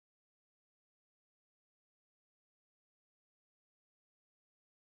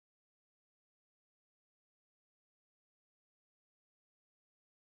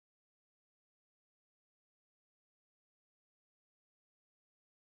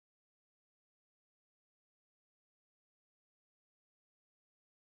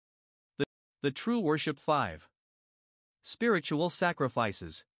The True Worship 5. Spiritual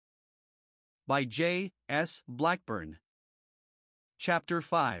Sacrifices. By J. S. Blackburn. Chapter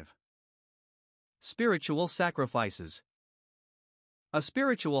 5. Spiritual Sacrifices. A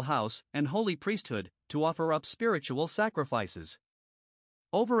spiritual house and holy priesthood, to offer up spiritual sacrifices.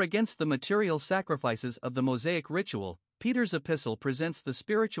 Over against the material sacrifices of the Mosaic ritual, Peter's epistle presents the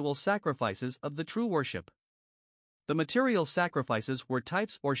spiritual sacrifices of the true worship. The material sacrifices were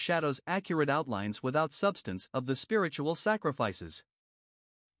types or shadows, accurate outlines without substance of the spiritual sacrifices.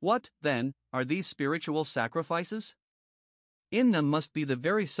 What, then, are these spiritual sacrifices? In them must be the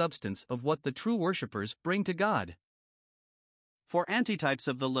very substance of what the true worshippers bring to God. For antitypes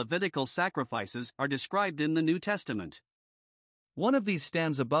of the Levitical sacrifices are described in the New Testament. One of these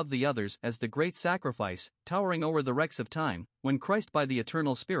stands above the others as the great sacrifice, towering over the wrecks of time, when Christ by the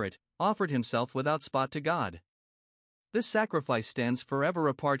eternal Spirit offered himself without spot to God. This sacrifice stands forever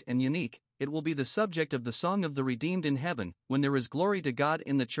apart and unique. It will be the subject of the song of the redeemed in heaven, when there is glory to God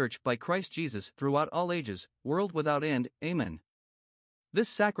in the church by Christ Jesus throughout all ages, world without end. Amen. This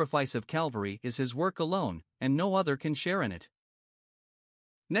sacrifice of Calvary is his work alone, and no other can share in it.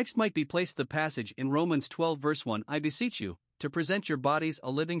 Next might be placed the passage in Romans 12 verse 1, I beseech you, to present your bodies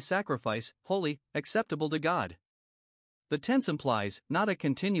a living sacrifice, holy, acceptable to God. The tense implies not a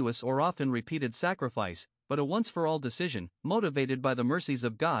continuous or often repeated sacrifice, but a once-for-all decision, motivated by the mercies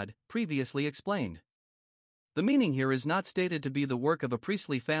of God, previously explained. The meaning here is not stated to be the work of a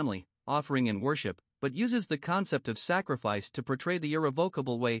priestly family, offering in worship, but uses the concept of sacrifice to portray the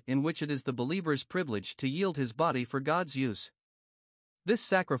irrevocable way in which it is the believer's privilege to yield his body for God's use. This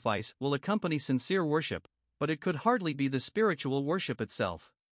sacrifice will accompany sincere worship, but it could hardly be the spiritual worship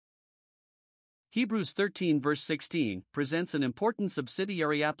itself. Hebrews 13 verse 16 presents an important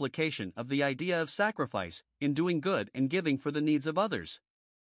subsidiary application of the idea of sacrifice, in doing good and giving for the needs of others.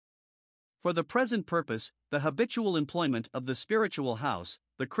 For the present purpose, the habitual employment of the spiritual house,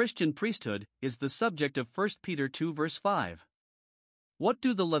 the Christian priesthood, is the subject of 1 Peter 2 verse 5. What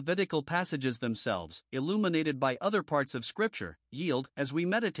do the Levitical passages themselves, illuminated by other parts of Scripture, yield as we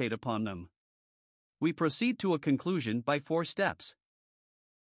meditate upon them? We proceed to a conclusion by 4 steps.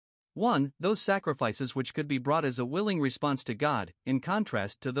 1. Those sacrifices which could be brought as a willing response to God, in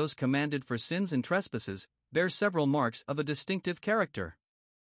contrast to those commanded for sins and trespasses, bear several marks of a distinctive character.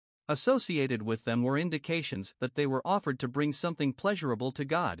 Associated with them were indications that they were offered to bring something pleasurable to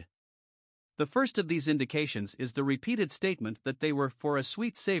God. The first of these indications is the repeated statement that they were for a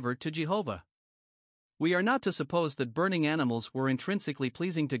sweet savor to Jehovah. We are not to suppose that burning animals were intrinsically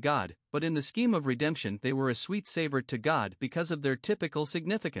pleasing to God, but in the scheme of redemption they were a sweet savor to God because of their typical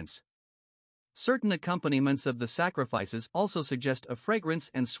significance. Certain accompaniments of the sacrifices also suggest a fragrance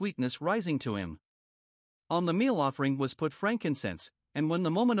and sweetness rising to him. On the meal offering was put frankincense, and when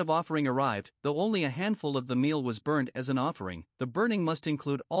the moment of offering arrived, though only a handful of the meal was burned as an offering, the burning must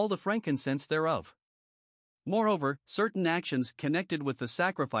include all the frankincense thereof. Moreover, certain actions connected with the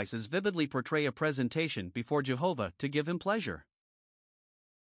sacrifices vividly portray a presentation before Jehovah to give him pleasure.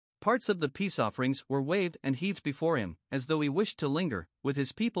 Parts of the peace offerings were waved and heaved before him, as though he wished to linger, with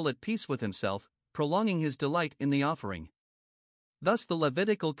his people at peace with himself, prolonging his delight in the offering. Thus the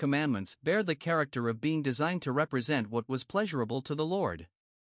Levitical commandments bear the character of being designed to represent what was pleasurable to the Lord.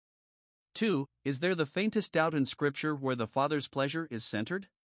 2. Is there the faintest doubt in Scripture where the Father's pleasure is centered?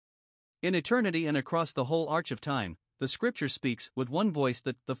 In eternity and across the whole arch of time, the Scripture speaks with one voice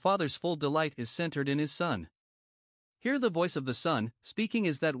that the Father's full delight is centered in his Son. Here the voice of the Son, speaking,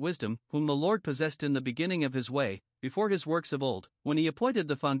 is that wisdom, whom the Lord possessed in the beginning of his way, before his works of old, when he appointed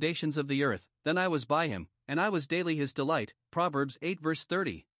the foundations of the earth, then I was by him, and I was daily his delight. Proverbs 8 verse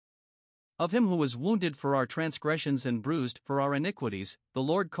 30. Of him who was wounded for our transgressions and bruised for our iniquities, the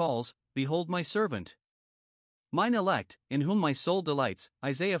Lord calls, Behold my servant. Mine elect, in whom my soul delights.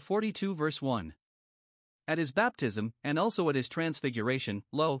 Isaiah 42 verse 1. At his baptism, and also at his transfiguration,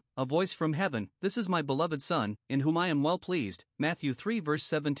 lo, a voice from heaven, This is my beloved Son, in whom I am well pleased. Matthew 3 verse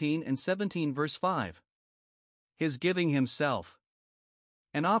 17 and 17 verse 5. His giving himself,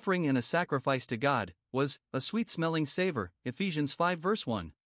 an offering and a sacrifice to God, was a sweet-smelling savor. Ephesians 5 verse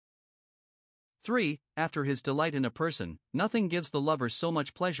 1. 3. After his delight in a person, nothing gives the lover so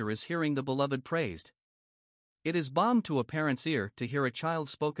much pleasure as hearing the beloved praised. It is balm to a parent's ear to hear a child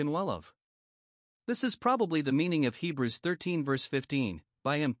spoken well of. This is probably the meaning of Hebrews 13 verse 15,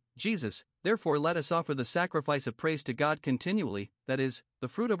 by him, Jesus, therefore let us offer the sacrifice of praise to God continually, that is, the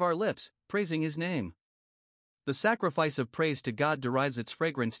fruit of our lips, praising his name. The sacrifice of praise to God derives its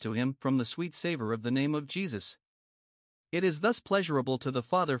fragrance to him from the sweet savor of the name of Jesus. It is thus pleasurable to the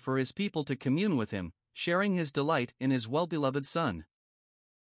Father for his people to commune with him, sharing his delight in his well-beloved Son.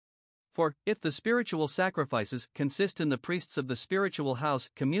 For, if the spiritual sacrifices consist in the priests of the spiritual house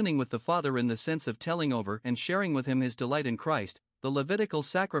communing with the Father in the sense of telling over and sharing with him his delight in Christ, the Levitical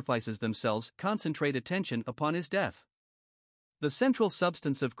sacrifices themselves concentrate attention upon his death. The central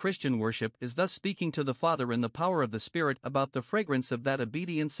substance of Christian worship is thus speaking to the Father in the power of the Spirit about the fragrance of that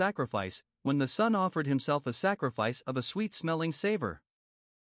obedient sacrifice, when the Son offered himself a sacrifice of a sweet-smelling savor.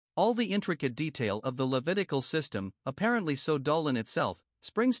 All the intricate detail of the Levitical system, apparently so dull in itself,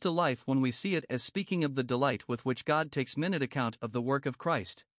 springs to life when we see it as speaking of the delight with which God takes minute account of the work of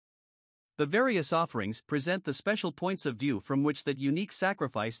Christ. The various offerings present the special points of view from which that unique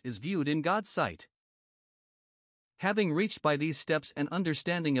sacrifice is viewed in God's sight. Having reached by these steps an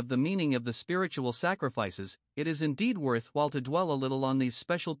understanding of the meaning of the spiritual sacrifices, it is indeed worthwhile to dwell a little on these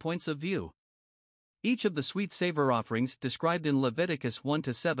special points of view. Each of the sweet savor offerings described in Leviticus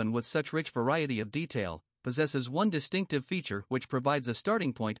 1-7 with such rich variety of detail possesses one distinctive feature which provides a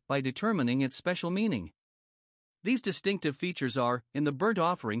starting point by determining its special meaning. These distinctive features are, in the burnt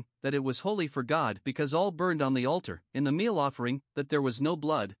offering, that it was holy for God because all burned on the altar, in the meal offering, that there was no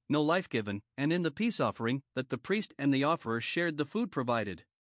blood, no life given, and in the peace offering, that the priest and the offerer shared the food provided.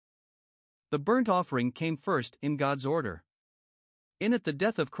 The burnt offering came first in God's order. In it the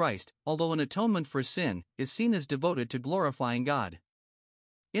death of Christ, although an atonement for sin, is seen as devoted to glorifying God.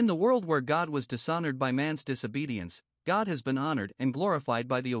 In the world where God was dishonored by man's disobedience, God has been honored and glorified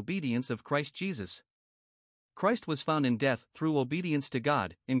by the obedience of Christ Jesus. Christ was found in death through obedience to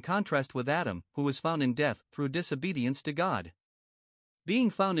God, in contrast with Adam, who was found in death through disobedience to God. Being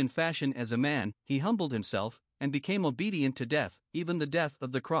found in fashion as a man, he humbled himself, and became obedient to death, even the death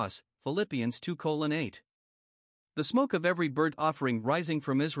of the cross. Philippians 2:8. The smoke of every burnt offering rising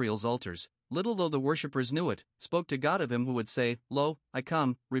from Israel's altars, little though the worshippers knew it, spoke to God of him who would say, "Lo, I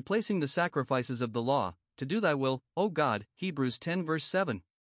come, replacing the sacrifices of the law, to do thy will, O God." Hebrews 10:7.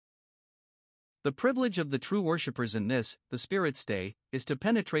 The privilege of the true worshippers in this, the Spirit's day, is to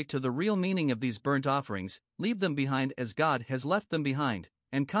penetrate to the real meaning of these burnt offerings, leave them behind as God has left them behind,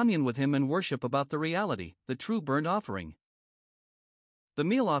 and commune with him and worship about the reality, the true burnt offering. The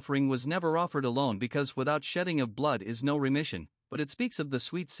meal offering was never offered alone because without shedding of blood is no remission, but it speaks of the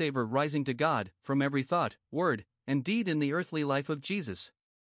sweet savor rising to God from every thought, word, and deed in the earthly life of Jesus.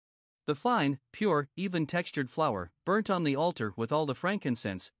 The fine, pure, even-textured flour, burnt on the altar with all the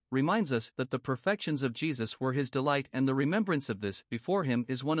frankincense, reminds us that the perfections of Jesus were his delight, and the remembrance of this before him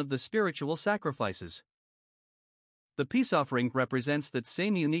is one of the spiritual sacrifices. The peace offering represents that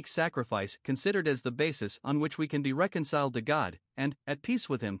same unique sacrifice considered as the basis on which we can be reconciled to God, and, at peace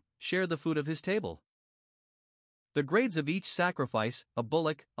with him, share the food of his table. The grades of each sacrifice, a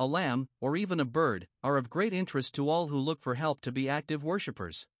bullock, a lamb, or even a bird, are of great interest to all who look for help to be active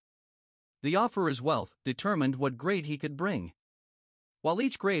worshippers. The offerer's wealth determined what grade he could bring. While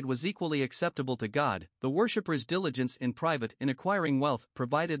each grade was equally acceptable to God, the worshipper's diligence in private in acquiring wealth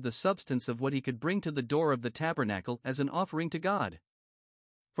provided the substance of what he could bring to the door of the tabernacle as an offering to God.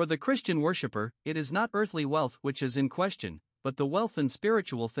 For the Christian worshipper, it is not earthly wealth which is in question, but the wealth in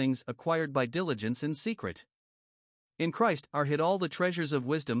spiritual things acquired by diligence in secret. In Christ are hid all the treasures of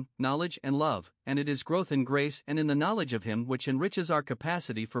wisdom, knowledge, and love, and it is growth in grace and in the knowledge of him which enriches our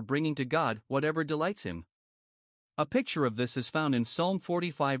capacity for bringing to God whatever delights him. A picture of this is found in Psalm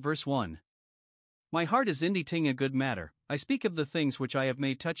 45 verse 1. My heart is inditing a good matter, I speak of the things which I have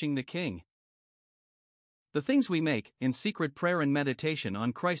made touching the King. The things we make, in secret prayer and meditation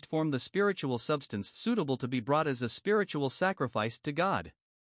on Christ, form the spiritual substance suitable to be brought as a spiritual sacrifice to God.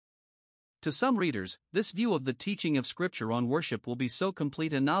 To some readers, this view of the teaching of Scripture on worship will be so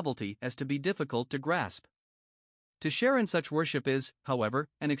complete a novelty as to be difficult to grasp. To share in such worship is, however,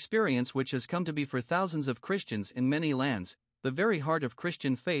 an experience which has come to be for thousands of Christians in many lands, the very heart of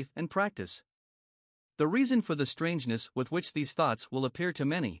Christian faith and practice. The reason for the strangeness with which these thoughts will appear to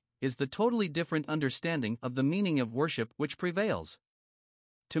many is the totally different understanding of the meaning of worship which prevails.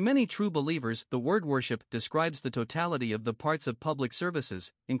 To many true believers, the word worship describes the totality of the parts of public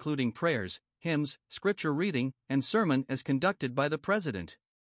services, including prayers, hymns, scripture reading, and sermon as conducted by the president.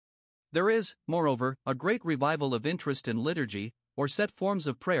 There is, moreover, a great revival of interest in liturgy, or set forms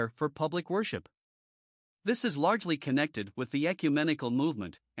of prayer for public worship. This is largely connected with the ecumenical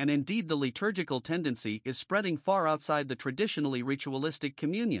movement, and indeed the liturgical tendency is spreading far outside the traditionally ritualistic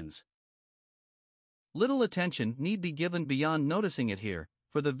communions. Little attention need be given beyond noticing it here,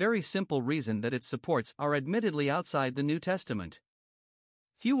 for the very simple reason that its supports are admittedly outside the New Testament.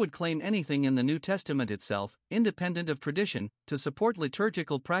 Few would claim anything in the New Testament itself, independent of tradition, to support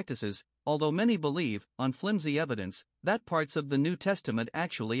liturgical practices, although many believe, on flimsy evidence, that parts of the New Testament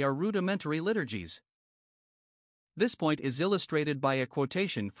actually are rudimentary liturgies. This point is illustrated by a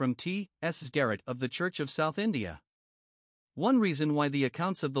quotation from T. S. Garrett of the Church of South India. One reason why the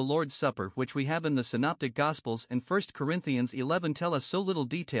accounts of the Lord's Supper which we have in the Synoptic Gospels and 1 Corinthians 11 tell us so little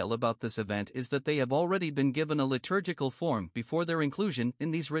detail about this event is that they have already been given a liturgical form before their inclusion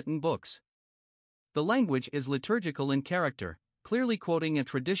in these written books. The language is liturgical in character, clearly quoting a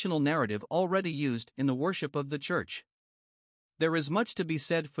traditional narrative already used in the worship of the Church. There is much to be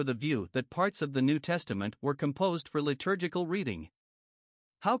said for the view that parts of the New Testament were composed for liturgical reading.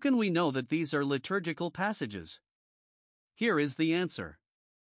 How can we know that these are liturgical passages? Here is the answer.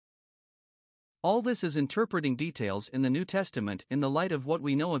 All this is interpreting details in the New Testament in the light of what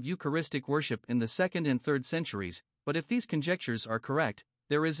we know of Eucharistic worship in the 2nd and 3rd centuries, but if these conjectures are correct,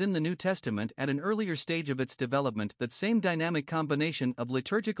 there is in the New Testament at an earlier stage of its development that same dynamic combination of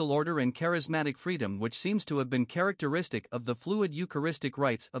liturgical order and charismatic freedom which seems to have been characteristic of the fluid Eucharistic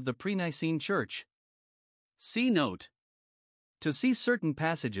rites of the pre-Nicene Church. See note. To see certain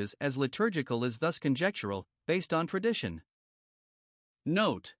passages as liturgical is thus conjectural, based on tradition.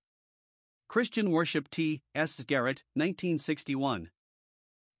 Note. Christian Worship T. S. Garrett, 1961.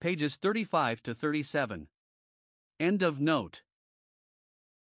 Pages 35 to 37. End of note.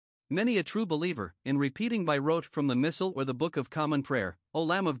 Many a true believer, in repeating by rote from the Missal or the Book of Common Prayer, O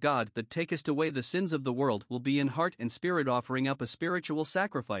Lamb of God that takest away the sins of the world, will be in heart and spirit offering up a spiritual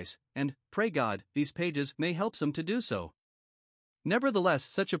sacrifice, and, pray God, these pages may help some to do so. Nevertheless,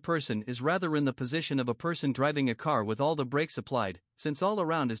 such a person is rather in the position of a person driving a car with all the brakes applied, since all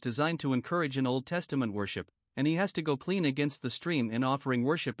around is designed to encourage an Old Testament worship, and he has to go clean against the stream in offering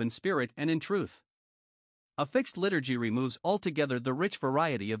worship in spirit and in truth. A fixed liturgy removes altogether the rich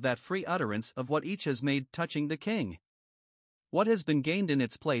variety of that free utterance of what each has made touching the King. What has been gained in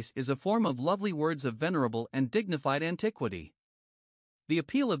its place is a form of lovely words of venerable and dignified antiquity. The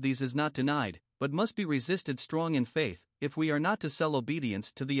appeal of these is not denied, but must be resisted strong in faith, if we are not to sell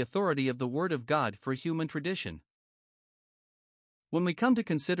obedience to the authority of the Word of God for human tradition. When we come to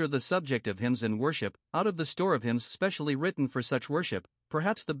consider the subject of hymns and worship, out of the store of hymns specially written for such worship,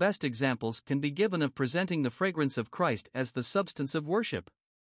 perhaps the best examples can be given of presenting the fragrance of Christ as the substance of worship.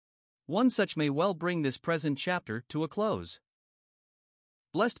 One such may well bring this present chapter to a close.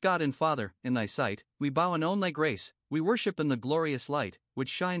 Blessed God and Father, in thy sight, we bow and own thy grace, we worship in the glorious light, which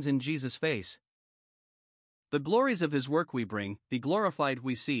shines in Jesus' face. The glories of his work we bring, be glorified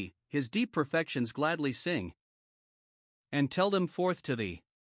we see, his deep perfections gladly sing, and tell them forth to thee.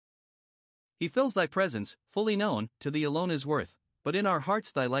 He fills thy presence, fully known, to thee alone is worth, but in our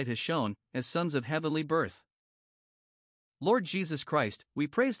hearts thy light has shone, as sons of heavenly birth. Lord Jesus Christ, we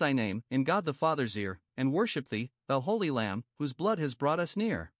praise thy name, in God the Father's ear, and worship thee, thou holy Lamb, whose blood has brought us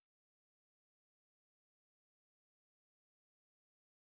near.